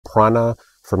Prana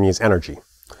for me is energy,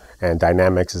 and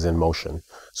dynamics is in motion.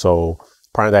 So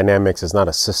prana dynamics is not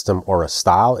a system or a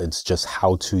style, it's just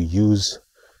how to use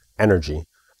energy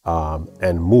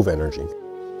and move energy.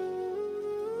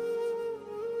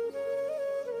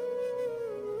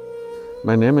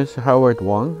 My name is Howard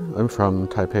Wang. I'm from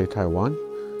Taipei, Taiwan,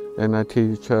 and I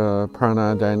teach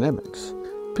prana dynamics.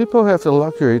 People have the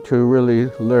luxury to really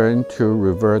learn to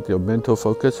revert your mental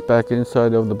focus back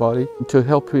inside of the body to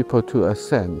help people to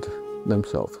ascend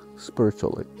themselves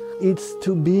spiritually. It's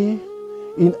to be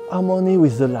in harmony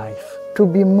with the life. To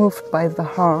be moved by the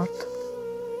heart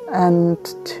and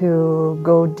to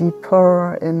go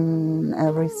deeper in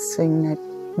everything I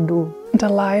do. The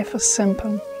life is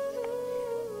simple.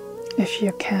 If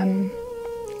you can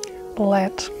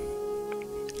let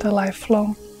the life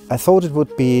flow. I thought it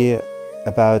would be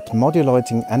about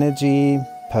modulating energy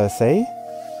per se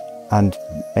and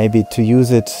maybe to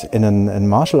use it in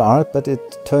martial art, but it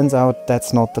turns out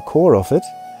that's not the core of it.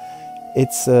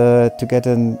 It's to get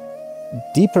a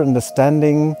deeper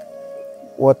understanding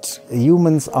what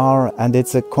humans are, and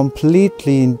it's a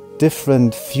completely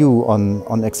different view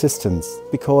on existence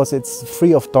because it's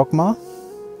free of dogma.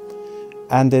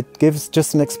 And it gives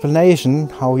just an explanation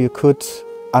how you could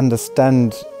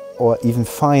understand or even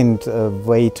find a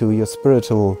way to your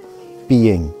spiritual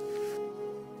being.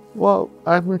 Well,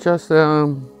 I'm just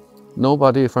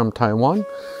nobody from Taiwan,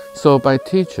 so by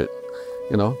teaching,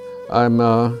 I'm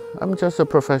just a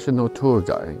professional tour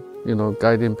guide,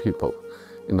 guiding people,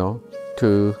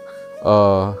 to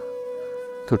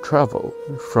travel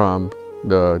from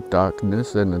the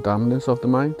darkness and the dominance of the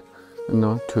mind,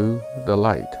 to the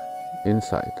light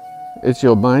inside. It's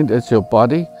your mind, it's your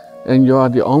body, and you are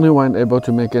the only one able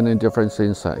to make any difference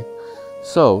inside.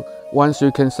 So once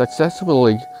you can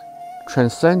successfully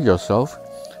transcend yourself,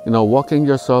 walking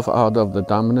yourself out of the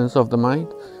dominance of the mind,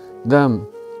 then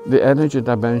the energy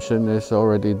dimension is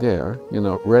already there,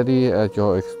 ready at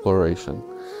your exploration.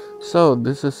 So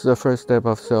this is the first step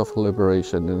of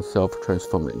self-liberation and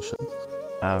self-transformation.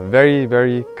 A very,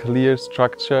 very clear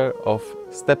structure of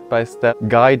step-by-step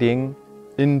guiding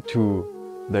into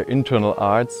the internal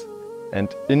arts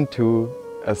and into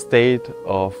a state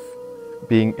of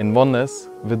being in oneness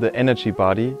with the energy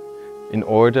body in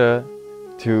order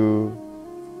to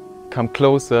come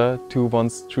closer to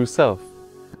one's true self.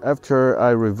 After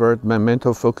I revert my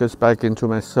mental focus back into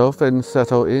myself and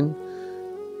settle in,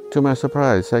 to my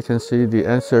surprise, I can see the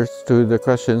answers to the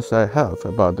questions I have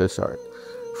about this art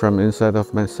from inside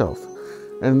of myself.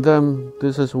 And then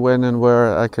this is when and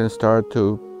where I can start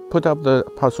to put up the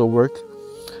puzzle work,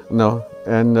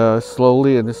 and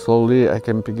slowly I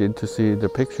can begin to see the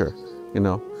picture,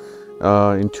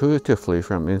 intuitively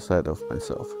from inside of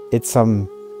myself. It's some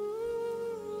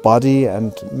body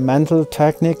and mental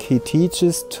technique he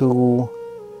teaches to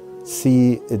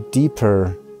see a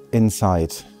deeper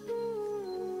insight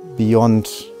beyond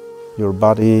your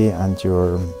body and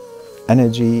your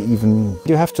energy. Even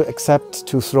you have to accept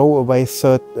to throw away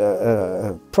a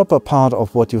proper part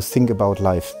of what you think about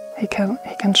life. He can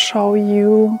show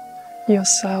you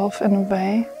yourself in a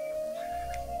way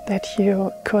that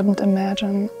you couldn't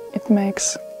imagine. It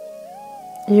makes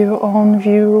your own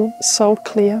view so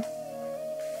clear.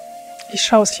 He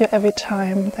shows you every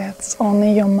time that's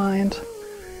only your mind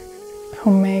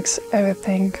who makes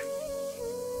everything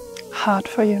hard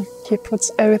for you. He puts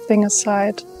everything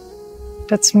aside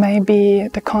that's maybe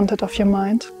the content of your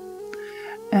mind,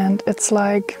 and it's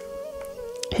like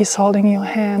he's holding your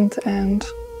hand and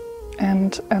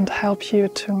help you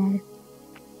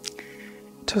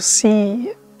to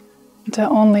see the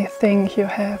only thing you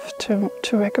have to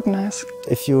recognize.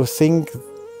 If you think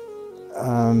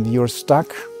you're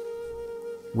stuck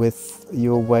with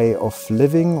your way of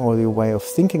living or your way of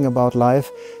thinking about life,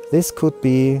 this could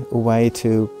be a way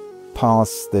to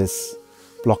pass this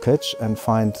blockage and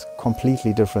find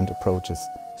completely different approaches.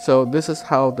 So this is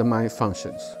how the mind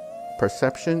functions: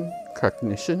 perception,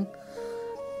 cognition,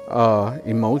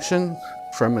 emotion,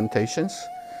 fermentations,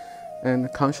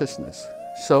 and consciousness.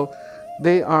 So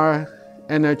they are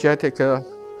energetic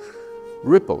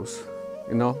ripples,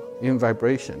 in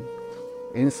vibration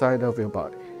inside of your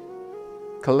body.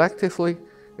 Collectively,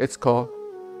 it's called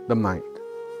the mind.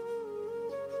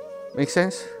 Make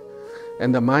sense?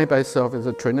 And the mind by itself is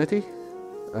a trinity,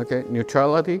 okay?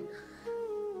 Neutrality,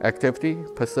 activity,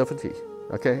 passivity,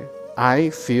 okay? I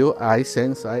feel, I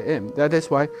sense, I am. That is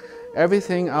why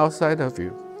everything outside of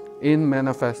you in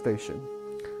manifestation.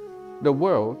 The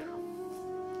world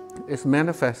is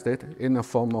manifested in a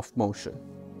form of motion.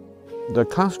 The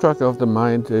construct of the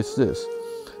mind is this.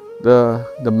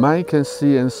 The mind can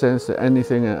see and sense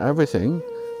anything and everything,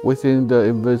 within the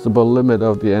invisible limit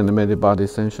of the animated body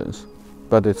sensations,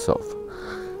 but itself.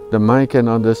 The mind can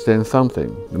understand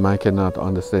something, the mind cannot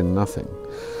understand nothing.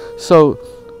 So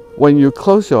when you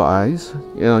close your eyes,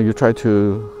 you try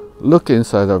to look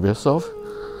inside of yourself,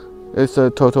 it's a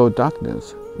total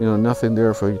darkness, nothing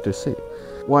there for you to see.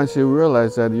 Once you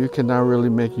realize that you cannot really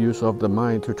make use of the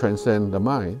mind to transcend the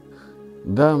mind,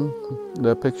 then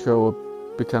the picture will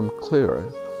become clearer.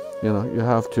 You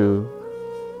have to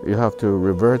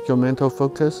revert your mental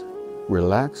focus,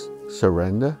 relax,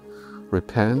 surrender,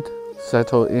 repent,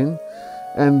 settle in,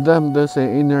 and then this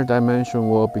inner dimension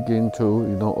will begin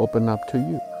to open up to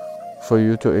you, for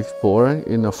you to explore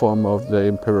in the form of the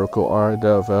empirical art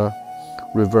of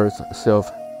reverse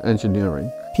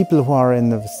self-engineering. People who are in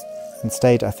the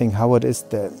state, I think, how it is,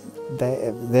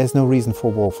 there's no reason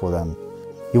for war for them.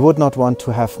 You would not want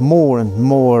to have more and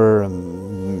more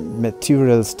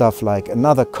material stuff, like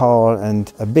another car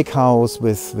and a big house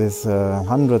with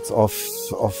hundreds of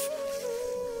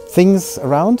things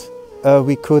around.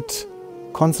 We could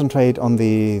concentrate on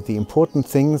the important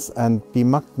things and be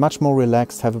much more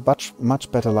relaxed, have a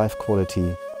much better life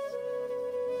quality.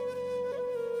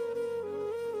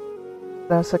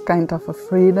 There's a kind of a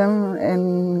freedom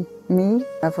in me.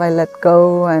 If I let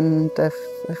go and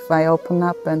if I open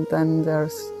up, and then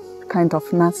there's kind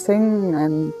of nothing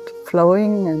and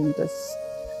flowing, and it's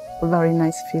a very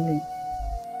nice feeling.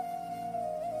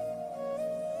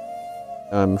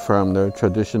 I'm from the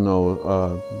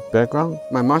traditional background.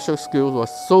 My martial skills was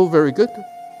so very good,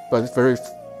 but very,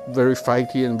 very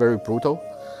fighty and very brutal,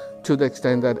 to the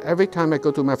extent that every time I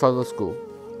go to my father's school,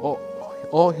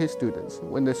 all his students,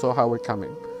 when they saw how we're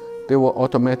coming, they will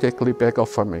automatically beg off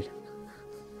from me.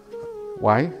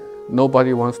 Why?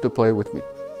 Nobody wants to play with me.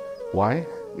 Why?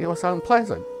 It was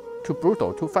unpleasant, too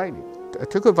brutal, too fighting. I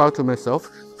took a vow to myself,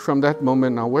 from that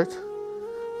moment onward,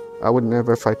 I would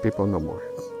never fight people no more.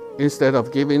 Instead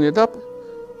of giving it up,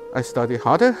 I study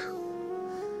harder,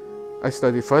 I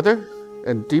study further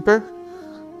and deeper,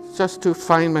 just to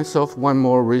find myself one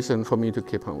more reason for me to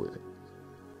keep on with it.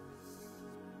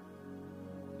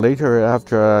 Later,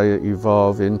 after I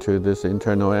evolved into this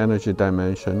internal energy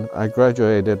dimension, I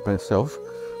graduated myself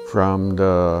from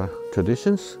the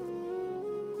traditions.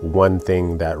 One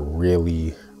thing that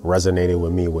really resonated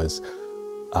with me was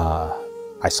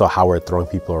I saw Howard throwing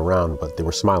people around, but they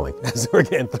were smiling as they were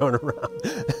getting thrown around.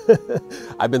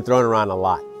 I've been thrown around a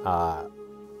lot,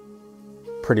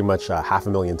 pretty much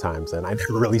 500,000 times, and I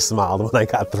never really smiled when I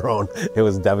got thrown. It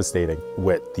was devastating.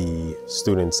 With the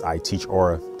students I teach,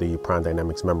 or the Prana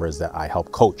Dynamics members that I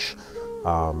help coach,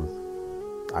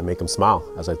 I make them smile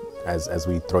as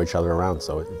we throw each other around,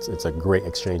 so it's a great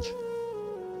exchange.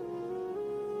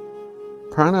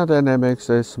 Prana Dynamics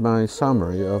is my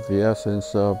summary of the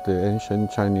essence of the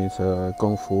ancient Chinese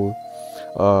Kung Fu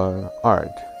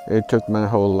art. It took my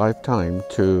whole lifetime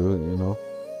to,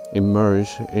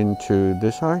 immerse into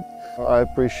this art. I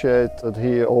appreciate that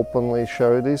he openly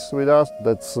shared this with us.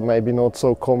 That's maybe not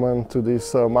so common to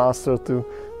this master to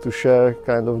share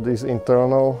kind of these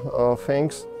internal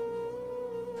things.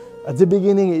 At the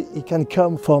beginning, he can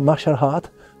come for martial art,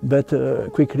 but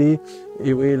quickly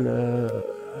he will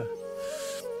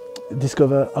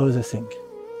discover other things.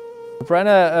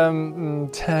 Prana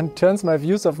turns my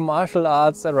views of martial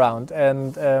arts around,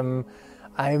 and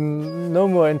I'm no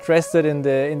more interested in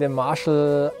the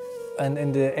martial and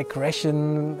in the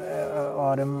aggression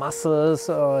or the muscles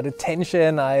or the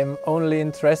tension. I'm only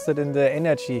interested in the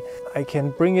energy. I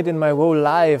can bring it in my whole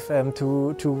life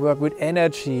to work with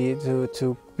energy,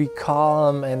 to be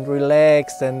calm and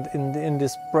relaxed and in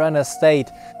this prana state.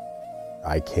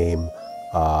 I came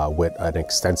with an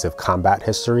extensive combat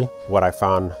history. What I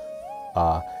found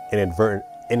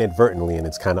inadvertently, and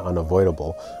it's kind of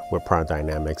unavoidable with Prana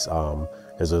Dynamics,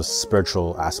 there's a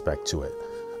spiritual aspect to it,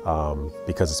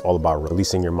 because it's all about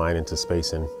releasing your mind into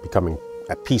space and becoming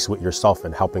at peace with yourself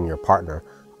and helping your partner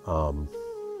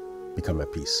become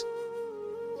at peace.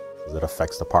 It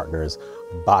affects the partner's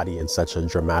body in such a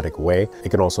dramatic way. It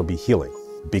can also be healing,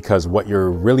 because what you're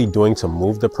really doing to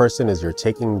move the person is you're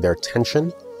taking their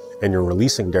tension and you're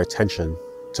releasing their tension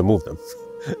to move them.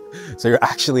 So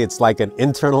it's like an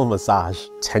internal massage.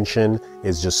 Tension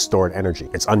is just stored energy.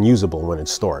 It's unusable when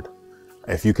it's stored.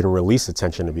 If you can release the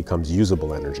tension, it becomes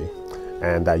usable energy.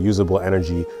 And that usable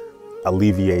energy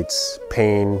alleviates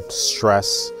pain,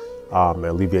 stress,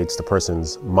 alleviates the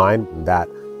person's mind. That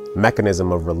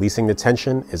mechanism of releasing the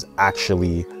tension is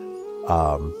actually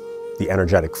the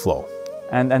energetic flow.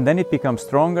 And then it becomes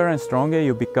stronger and stronger.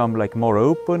 You become like more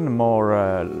open,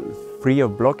 more free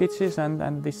of blockages,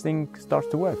 and this thing starts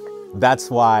to work. That's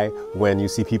why when you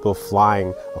see people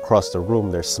flying across the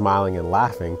room, they're smiling and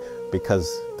laughing because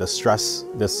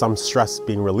there's some stress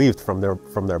being relieved from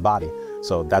their body.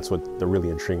 So that's what the really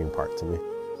intriguing part to me.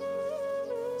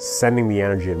 Sending the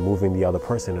energy and moving the other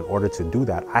person, in order to do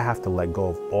that, I have to let go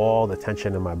of all the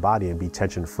tension in my body and be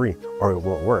tension free, or it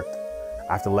won't work.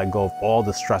 I have to let go of all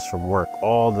the stress from work,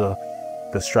 all the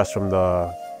stress from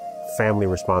the family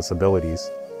responsibilities,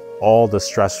 all the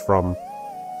stress from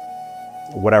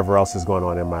whatever else is going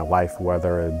on in my life,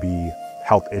 whether it be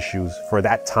health issues. For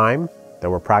that time that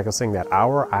we're practicing, that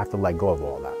hour, I have to let go of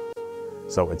all that.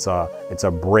 So it's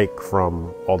a break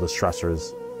from all the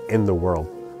stressors in the world.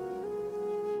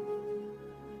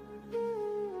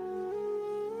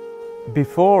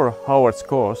 Before Howard's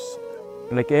course,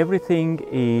 like everything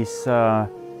is a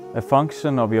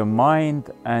function of your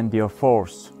mind and your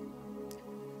force.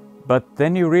 But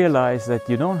then you realize that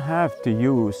you don't have to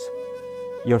use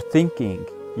your thinking.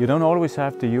 You don't always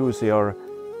have to use your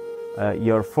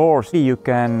force. You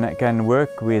can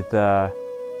work with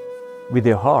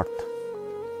your heart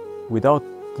without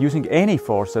using any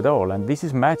force at all, and this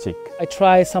is magic. I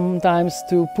try sometimes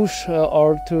to push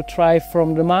or to try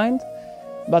from the mind.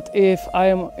 But if I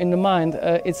am in the mind,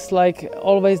 it's like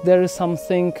always there is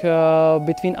something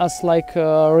between us, like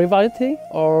rivalry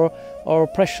or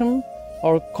oppression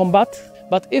or combat.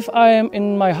 But if I am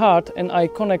in my heart and I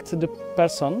connect to the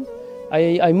person,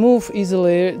 I move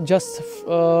easily just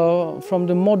from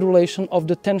the modulation of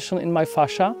the tension in my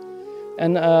fascia,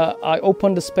 and I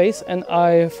open the space and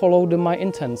I follow my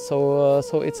intent.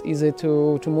 So it's easy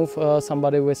to move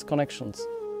somebody with connections.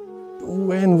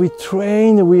 When we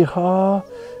train, we are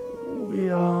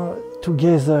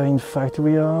together. In fact,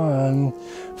 we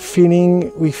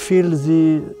feel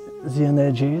the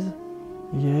energies.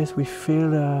 Yes, we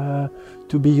feel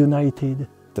to be united.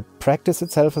 The practice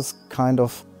itself is kind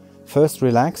of first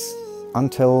relax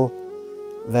until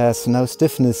there's no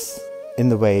stiffness in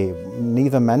the way,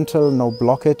 neither mental, no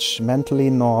blockage mentally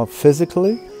nor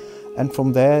physically, and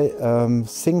from there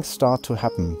things start to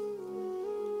happen.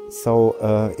 So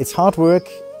it's hard work,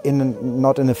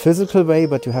 not in a physical way,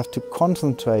 but you have to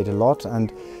concentrate a lot,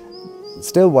 and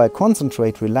still while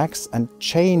concentrate, relax and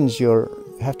you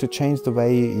have to change the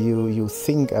way you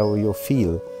think or you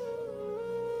feel.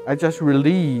 I just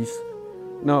release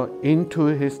into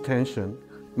his tension.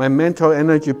 My mental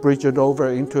energy bridges over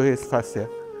into his fascia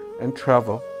and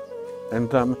travel, and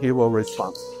he will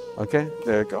respond. Okay,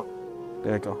 there you go,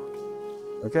 there you go.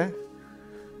 Okay,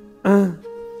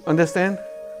 understand?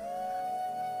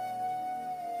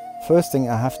 First thing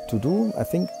I have to do, I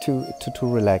think, to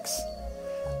relax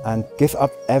and give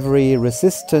up every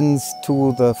resistance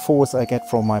to the force I get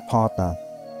from my partner.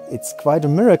 It's quite a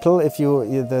miracle if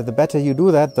the better you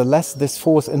do that, the less this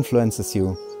force influences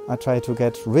you. I try to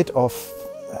get rid of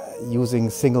using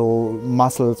single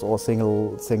muscles or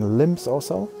single limbs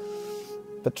also,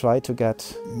 but try to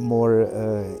get more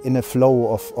in a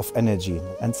flow of energy.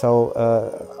 And so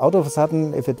out of a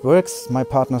sudden, if it works, my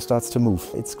partner starts to move.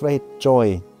 It's great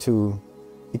joy to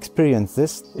experience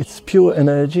this. It's pure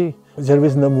energy. There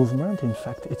is no movement, in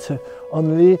fact. It's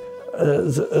only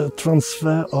the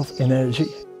transfer of energy.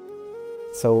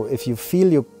 So if you feel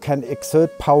you can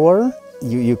exert power,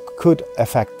 you could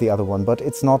affect the other one, but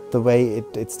it's not the way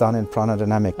it's done in prana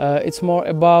dynamic. It's more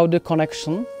about the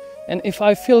connection. And if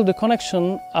I feel the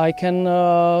connection, I can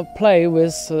play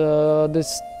with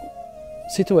this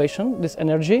situation, this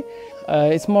energy.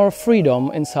 It's more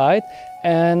freedom inside,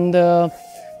 and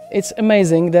it's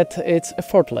amazing that it's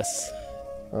effortless.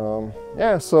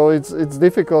 Yeah, so it's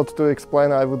difficult to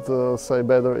explain. I would say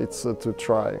better it's to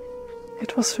try.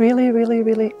 It was really,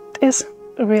 it is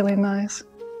really nice.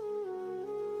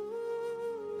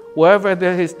 Wherever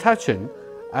there is touching,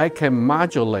 I can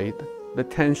modulate the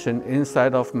tension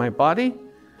inside of my body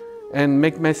and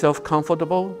make myself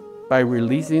comfortable by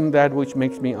releasing that which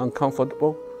makes me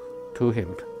uncomfortable to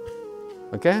him.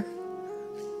 Okay?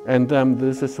 And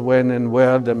this is when and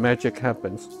where the magic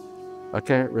happens.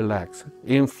 Okay, relax.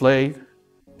 Inflate,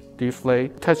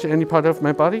 deflate. Touch any part of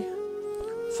my body.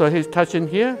 So he's touching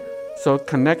here. So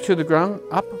connect to the ground,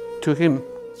 up to him.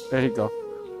 There you go.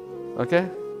 Okay?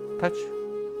 Touch.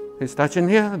 He's touching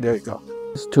here. There you go.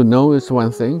 To know is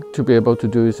one thing, to be able to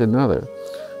do is another.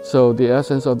 So the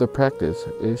essence of the practice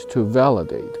is to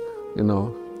validate,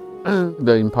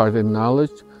 the imparted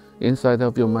knowledge inside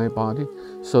of your mind body,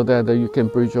 so that you can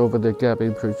bridge over the gap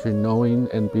in between knowing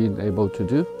and being able to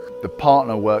do. The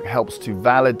partner work helps to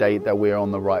validate that we're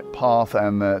on the right path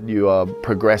and that you are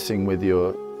progressing with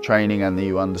your training and that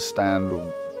you understand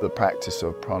the practice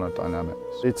of prana dynamics.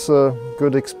 It's a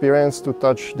good experience to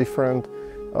touch different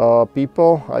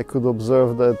people. I could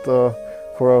observe that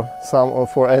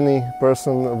for any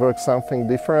person works something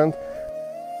different.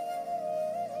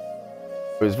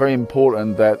 It was very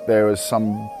important that there was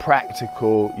some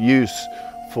practical use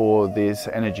for this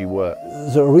energy work.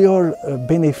 The real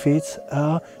benefits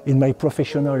are in my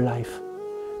professional life,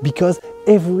 because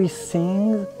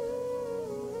everything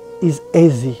is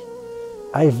easy.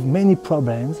 I have many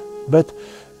problems, but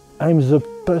I'm the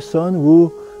person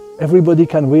who everybody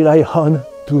can rely on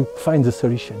to find the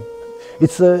solution.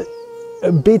 It's a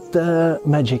bit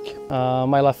magic.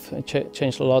 My life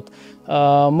changed a lot.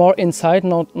 More inside,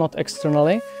 not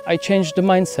externally. I changed the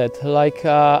mindset, like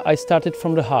I started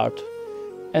from the heart.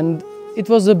 And it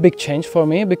was a big change for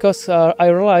me, because I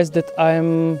realized that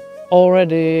I'm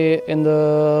already in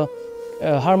the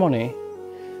harmony,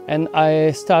 and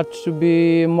I start to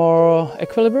be more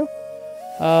equilibrium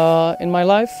in my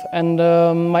life, and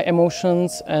my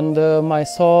emotions and my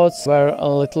thoughts were a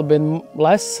little bit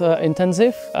less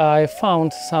intensive. I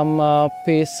found some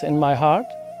peace in my heart.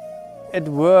 At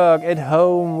work, at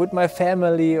home, with my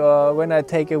family, or when I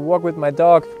take a walk with my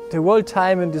dog, the whole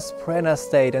time in this prana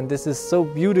state, and this is so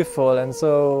beautiful and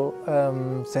so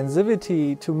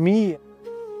sensitivity to me.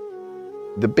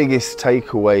 The biggest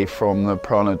takeaway from the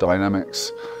Prana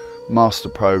Dynamics Master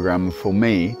Program for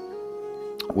me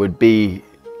would be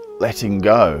letting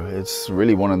go. It's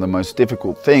really one of the most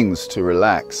difficult things to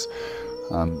relax.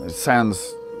 It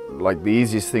sounds like the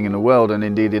easiest thing in the world, and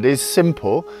indeed it is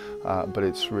simple, but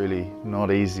it's really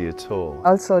not easy at all.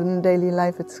 Also in daily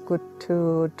life it's good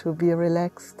to be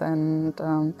relaxed and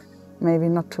maybe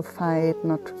not to fight,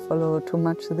 not to follow too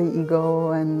much the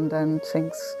ego, and then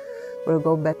things will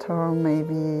go better.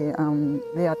 Maybe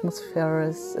the atmosphere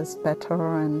is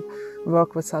better, and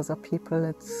work with other people,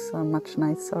 it's much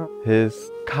nicer.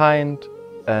 His kind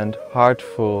and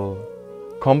heartful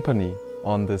company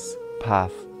on this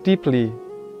path deeply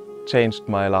changed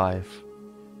my life,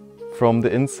 from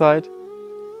the inside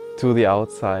to the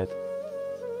outside,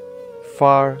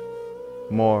 far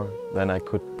more than I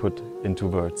could put into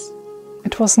words.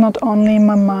 It was not only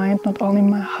my mind, not only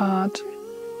my heart.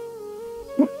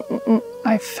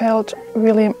 I felt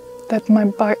really that my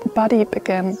body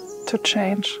began to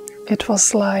change. It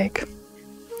was like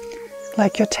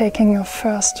you're taking your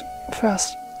first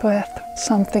breath.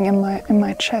 Something in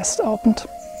my chest opened,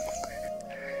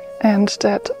 and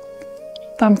that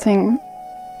something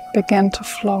began to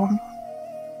flow.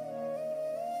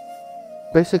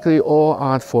 Basically, all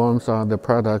art forms are the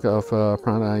product of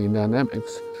prana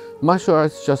dynamics. Martial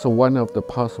arts is just one of the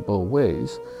possible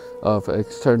ways of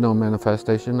external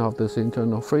manifestation of this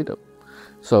internal freedom.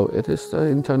 So it is the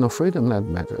internal freedom that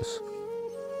matters.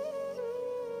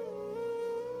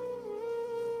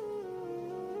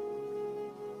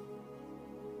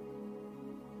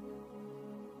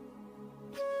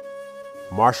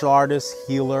 Martial artist,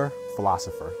 healer,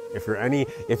 philosopher. If you're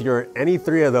any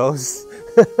three of those,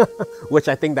 which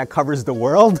I think that covers the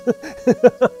world,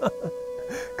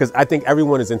 because I think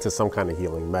everyone is into some kind of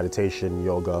healing, meditation,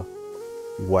 yoga,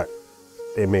 what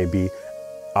it may be.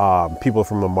 People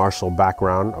from a martial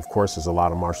background, of course, there's a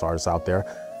lot of martial artists out there.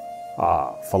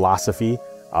 Philosophy,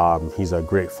 he's a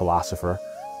great philosopher,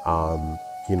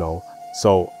 you know.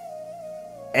 So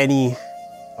any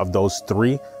of those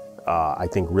three, I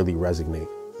think really resonate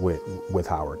with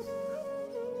Howard.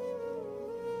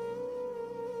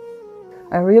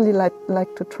 I really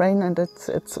like to train, and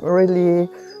it's really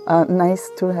nice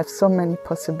to have so many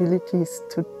possibilities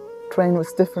to train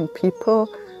with different people,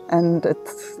 and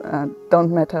it's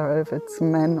don't matter if it's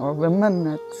men or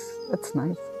women. It's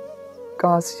nice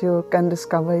because you can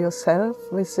discover yourself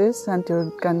with this, and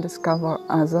you can discover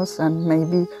others, and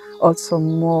maybe also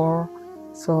more.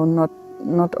 So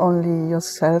not only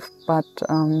yourself, but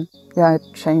yeah, it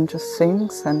changes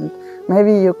things, and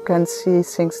maybe you can see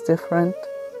things different.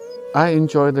 I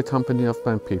enjoy the company of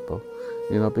my people,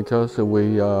 you know, because we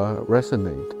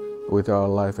resonate with our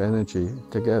life energy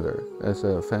together as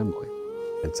a family.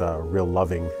 It's a real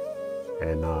loving,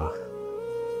 and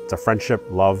it's a friendship,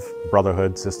 love,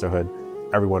 brotherhood, sisterhood.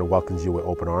 Everyone welcomes you with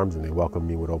open arms, and they welcome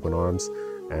me with open arms,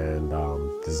 and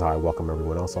this is how I welcome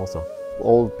everyone else also.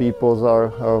 Old peoples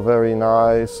are very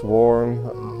nice,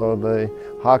 warm. They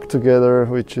hug together,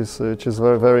 which is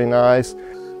very, very nice.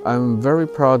 I'm very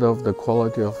proud of the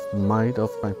quality of mind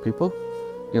of my people,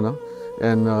 you know,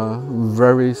 and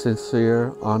very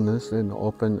sincere, honest, and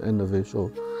open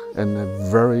individual, and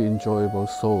very enjoyable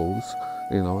souls,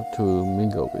 you know, to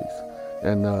mingle with.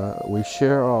 And we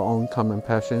share our own common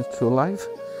passions to life,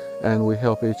 and we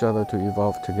help each other to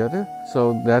evolve together.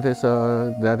 So that is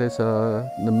the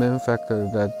main factor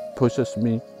that pushes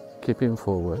me keeping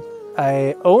forward.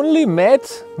 I only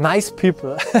met nice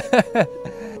people.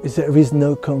 There is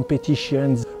no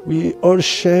competition. We all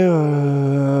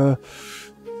share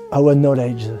our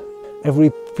knowledge.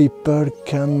 Every people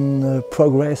can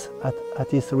progress at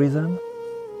his rhythm.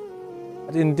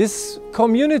 In this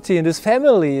community, in this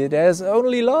family, there's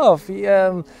only love.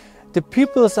 The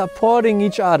people supporting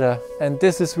each other, and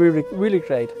this is really, really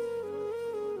great.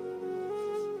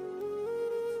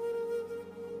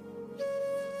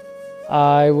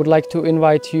 I would like to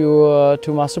invite you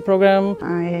to Master Program.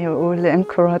 I really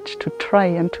encourage to try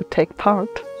and to take part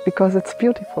because it's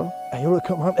beautiful. I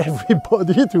recommend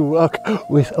everybody to work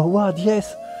with award,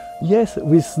 yes,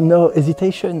 with no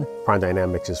hesitation. Prana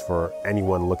Dynamics is for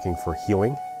anyone looking for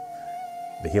healing,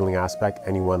 the healing aspect,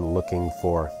 anyone looking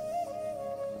for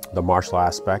the martial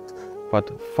aspect. But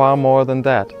far more than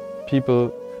that,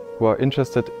 people who are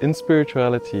interested in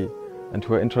spirituality and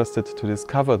who are interested to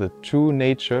discover the true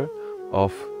nature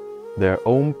of their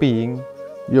own being.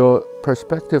 Your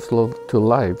perspective to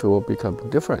life will become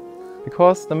different.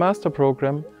 Because the Master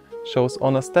Program shows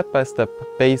on a step-by-step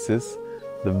basis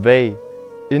the way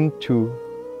into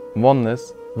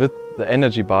oneness with the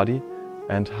energy body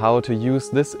and how to use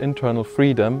this internal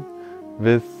freedom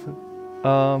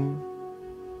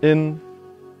in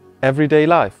everyday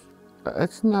life.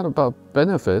 It's not about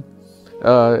benefit,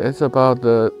 it's about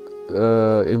the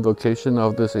invocation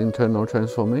of this internal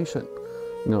transformation.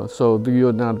 So do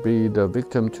you not be the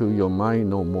victim to your mind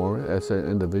no more as an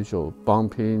individual,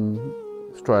 bumping,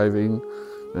 striving,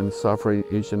 and suffering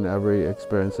each and every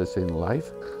experiences in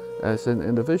life as an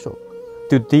individual.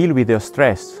 To deal with your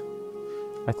stress,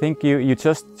 I think you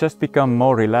just become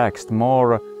more relaxed,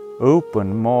 more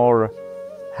open, more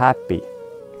happy.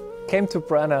 Came to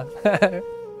Prana.